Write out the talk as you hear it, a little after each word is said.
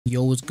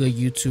Yo, what's good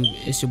YouTube?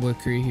 It's your boy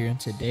Korea here, and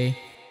today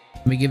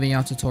I'm be giving y'all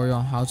a tutorial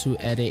on how to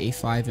edit a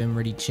FIVEM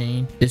ready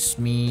chain. This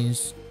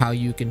means how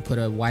you can put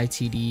a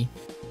YDD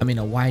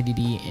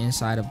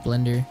inside of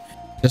Blender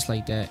just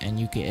like that, and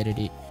you can edit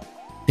it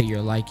to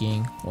your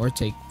liking or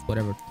take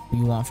whatever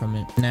you want from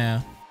it.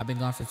 Now, I've been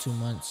gone for 2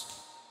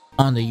 months.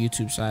 On the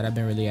YouTube side, I've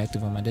been really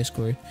active on my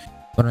Discord,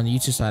 but on the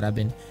YouTube side, I've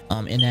been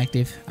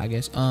inactive, I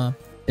guess.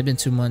 It's been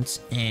 2 months,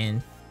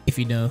 and if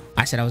you know,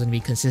 I said I was gonna be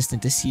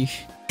consistent this year.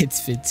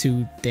 It's been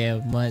 2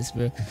 damn months,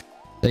 bro.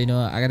 So you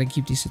know what? I gotta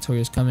keep these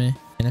tutorials coming,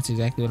 and that's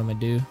exactly what I'm gonna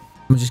do.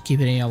 I'm gonna just keep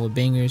hitting y'all with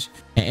bangers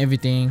and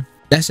everything.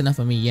 That's enough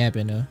of me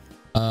yapping though.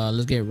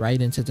 Let's get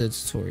right into the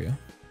tutorial.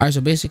 Alright,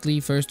 so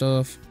basically, first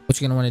off, what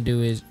you're gonna want to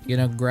do is you're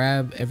gonna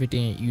grab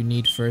everything you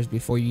need first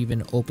before you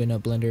even open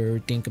up Blender or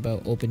think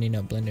about opening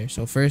up Blender.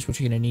 So first, what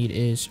you're gonna need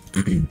is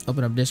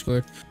open up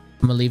Discord.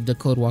 I'm gonna leave the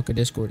Code Walker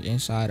Discord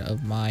inside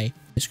of my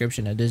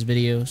description of this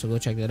video, so go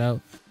check that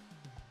out.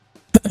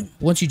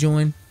 Once you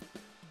join,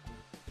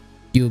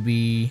 you'll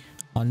be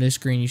on this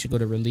screen. You should go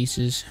to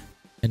releases,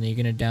 and then you're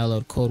gonna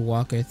download Code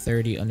Walker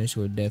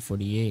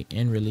 30_dev48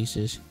 in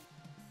releases.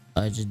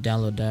 Just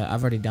download that.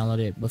 I've already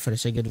downloaded it, but for the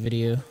sake of the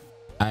video,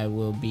 I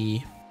will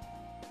be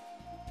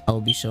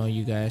showing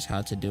you guys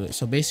how to do it.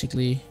 So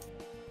basically,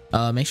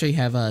 make sure you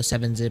have a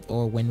 7-zip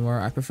or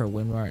WinRAR. I prefer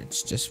WinRAR.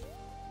 It's just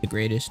the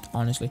greatest,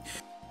 honestly.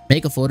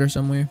 Make a folder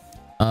somewhere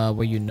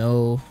where you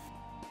know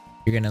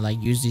you're gonna like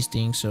use these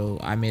things. So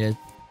I made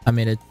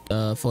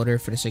a folder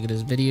for the sake of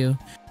this video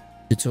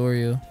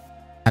tutorial.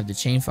 I have the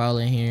chain file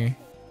in here,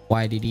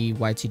 YDD,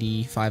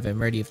 YTD,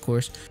 FIVEM ready, of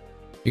course.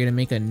 You're gonna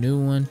make a new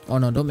one. Oh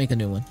no, don't make a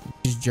new one.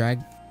 Just drag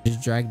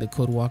the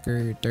Code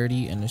Walker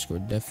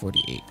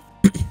 30_dev48.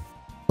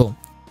 Boom,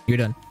 you're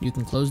done. You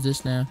can close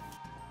this now,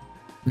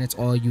 and that's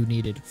all you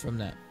needed from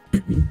that.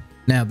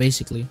 Now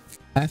basically,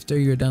 after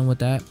you're done with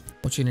that,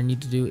 what you're gonna need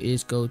to do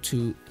is go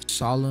to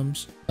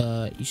Solemns.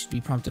 You should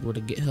be prompted with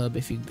a GitHub.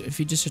 If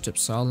you just search up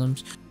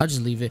Solemns, I'll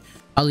just leave it.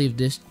 I'll leave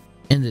this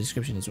in the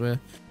description as well,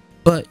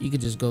 but you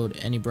could just go to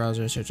any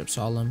browser, search up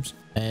Solemns,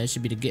 and it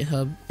should be the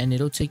GitHub, and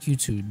it'll take you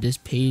to this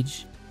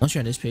page. Once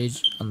you're on this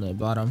page, on the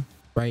bottom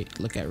right,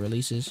 look at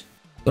releases,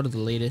 go to the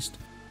latest,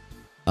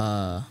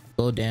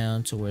 go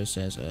down to where it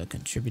says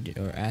contributed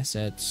or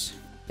assets,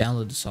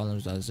 download the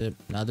solemns.zip.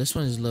 Now this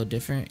one is a little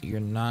different. You're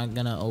not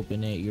gonna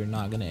open it, you're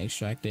not gonna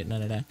extract it,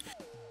 none of that.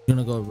 You're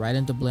gonna go right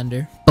into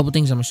Blender. Couple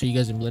things I'm gonna show you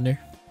guys in Blender.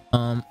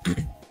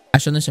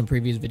 I've shown this in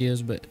previous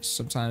videos, but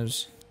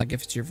sometimes, like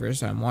if it's your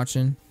first time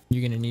watching,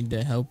 you're gonna need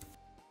the help.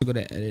 So go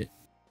to edit,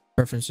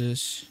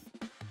 preferences,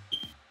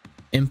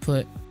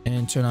 input,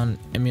 and turn on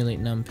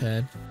emulate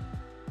numpad.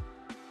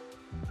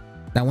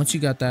 Now once you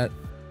got that,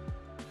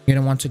 you're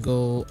gonna want to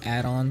go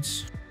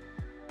add-ons.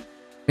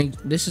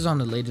 This is on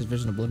the latest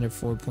version of Blender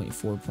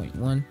 4.4.1.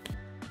 You're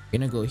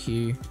gonna go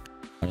here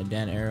on the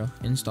down arrow,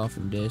 install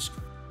from disk,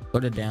 go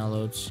to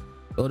downloads,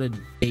 go to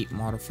date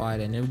modified,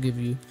 and it'll give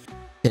you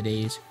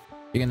today's.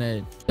 You're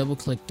gonna double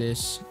click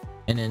this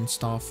and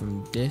install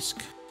from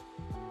disk.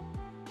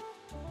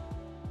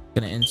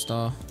 Gonna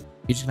install.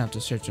 You're just gonna have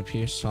to search up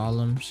here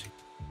Solemns,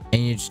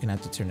 and you're just gonna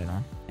have to turn it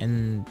on,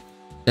 and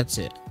that's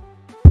it.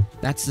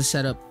 That's the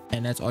setup,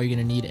 and that's all you're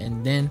gonna need.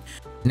 And then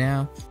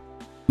now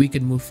we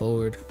can move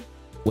forward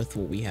with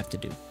what we have to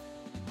do.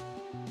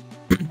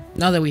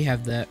 Now that we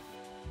have that,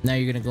 now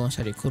you're gonna go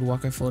inside your Code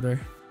Walker folder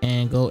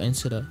and go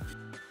into the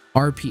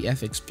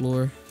RPF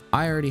Explorer.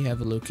 I already have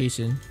a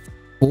location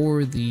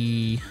for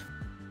the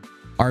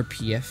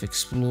RPF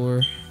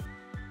Explorer,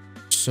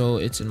 so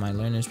it's in my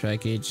learners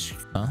package.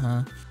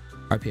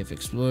 RPF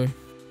Explorer.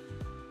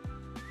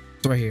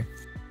 It's right here.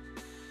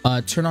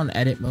 Turn on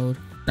edit mode.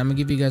 I'm gonna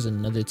give you guys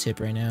another tip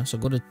right now. So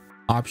go to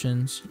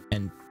options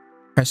and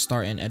press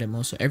start in edit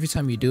mode. So every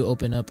time you do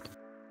open up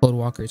Code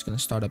Walker, it's gonna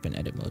start up in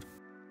edit mode.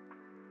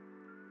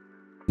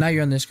 Now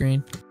you're on this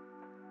screen,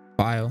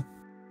 file,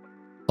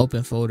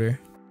 open folder,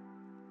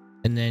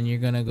 and then you're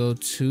gonna go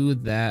to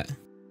that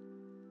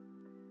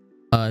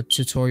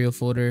tutorial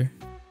folder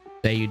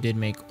that you did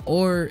make,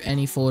 or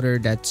any folder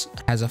that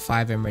has a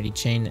FIVEM ready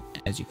chain.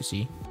 As you can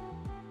see,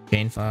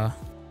 chain file.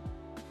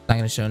 Not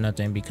gonna show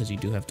nothing because you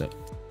do have to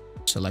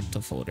select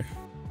the folder.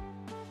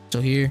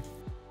 So here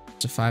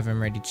it's a FIVEM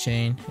ready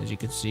chain, as you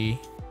can see.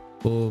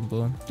 Boom,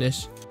 boom,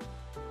 this.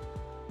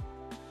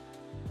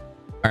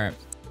 All right,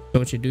 so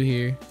what you do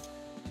here,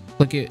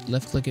 click it,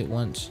 left click it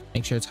once,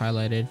 make sure it's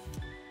highlighted,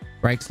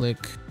 right click,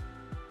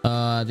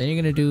 then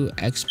you're gonna do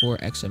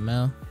export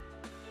XML.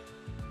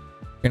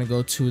 You're gonna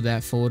go to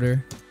that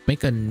folder,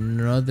 make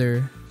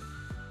another.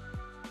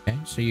 Okay,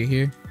 so you're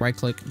here, right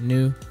click,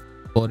 new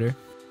folder,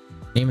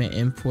 name it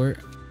import,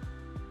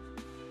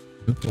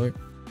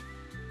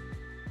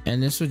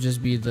 and this would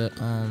just be the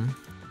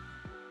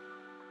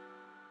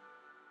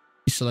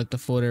you select the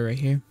folder right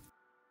here.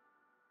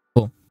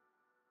 Cool.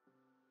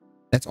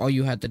 That's all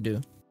you had to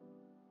do.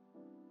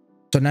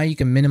 So now you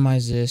can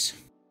minimize this,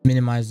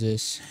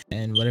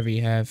 and whatever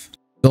you have,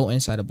 go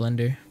inside of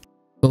Blender,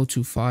 go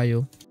to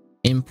file,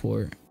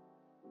 import,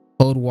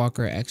 Code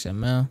Walker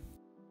XML,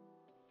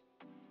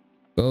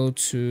 go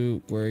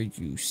to where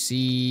you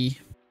see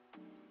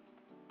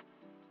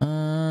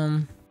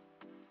where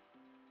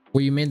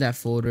you made that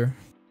folder.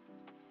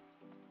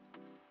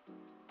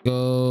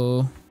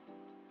 Go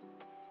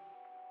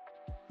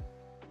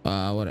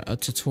what a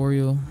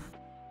tutorial,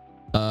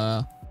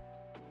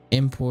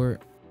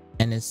 import,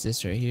 and it's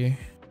this right here.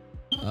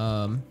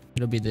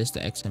 It'll be this, the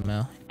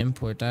XML.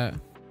 Import that,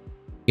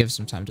 give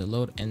some time to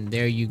load, and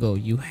there you go,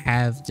 you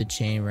have the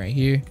chain right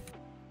here.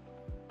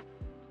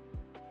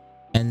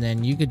 And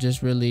then you could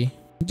just really,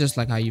 just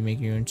like how you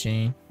make your own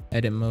chain,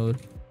 edit mode,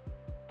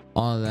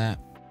 all of that.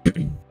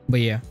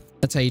 But yeah,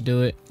 that's how you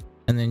do it.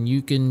 And then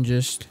you can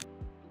just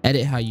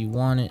edit how you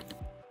want it,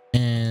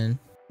 and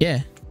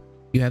yeah,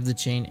 you have the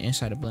chain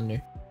inside of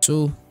Blender.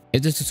 So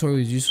if this tutorial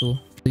is useful,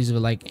 please leave a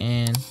like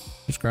and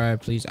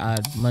subscribe, please.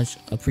 I'd much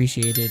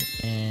appreciate it,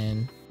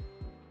 and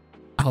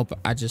I hope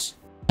I just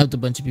helped a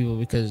bunch of people,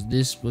 because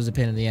this was a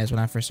pain in the ass when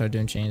I first started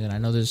doing chains, and I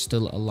know there's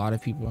still a lot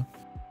of people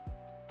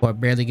who are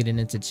barely getting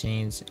into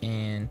chains,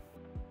 and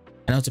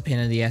I know it's a pain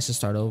in the ass to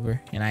start over,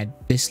 and I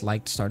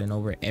disliked starting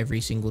over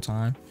every single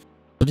time.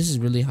 So this is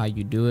really how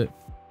you do it.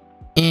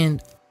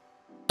 And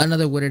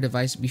another word of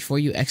advice: before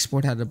you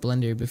export out of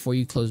Blender, before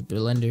you close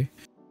Blender,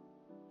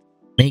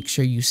 make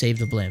sure you save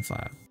the blend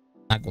file.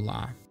 Not gonna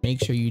lie,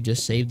 make sure you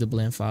just save the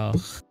blend file.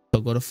 So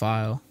go to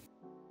file,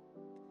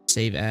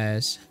 save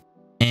as,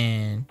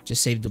 and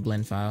just save the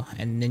blend file,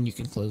 and then you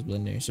can close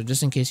Blender. So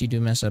just in case you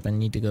do mess up and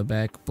need to go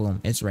back,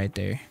 boom, it's right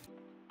there.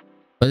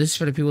 But this is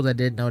for the people that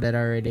did know that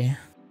already.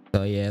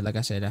 So yeah, like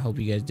I said, I hope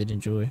you guys did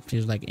enjoy.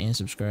 Please like and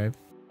subscribe.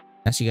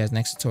 I'll see you guys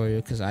next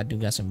tutorial, because I do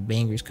got some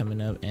bangers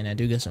coming up, and I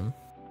do got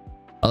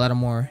a lot of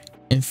more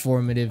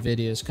informative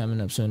videos coming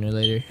up sooner or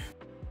later.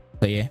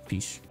 But yeah,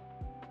 peace.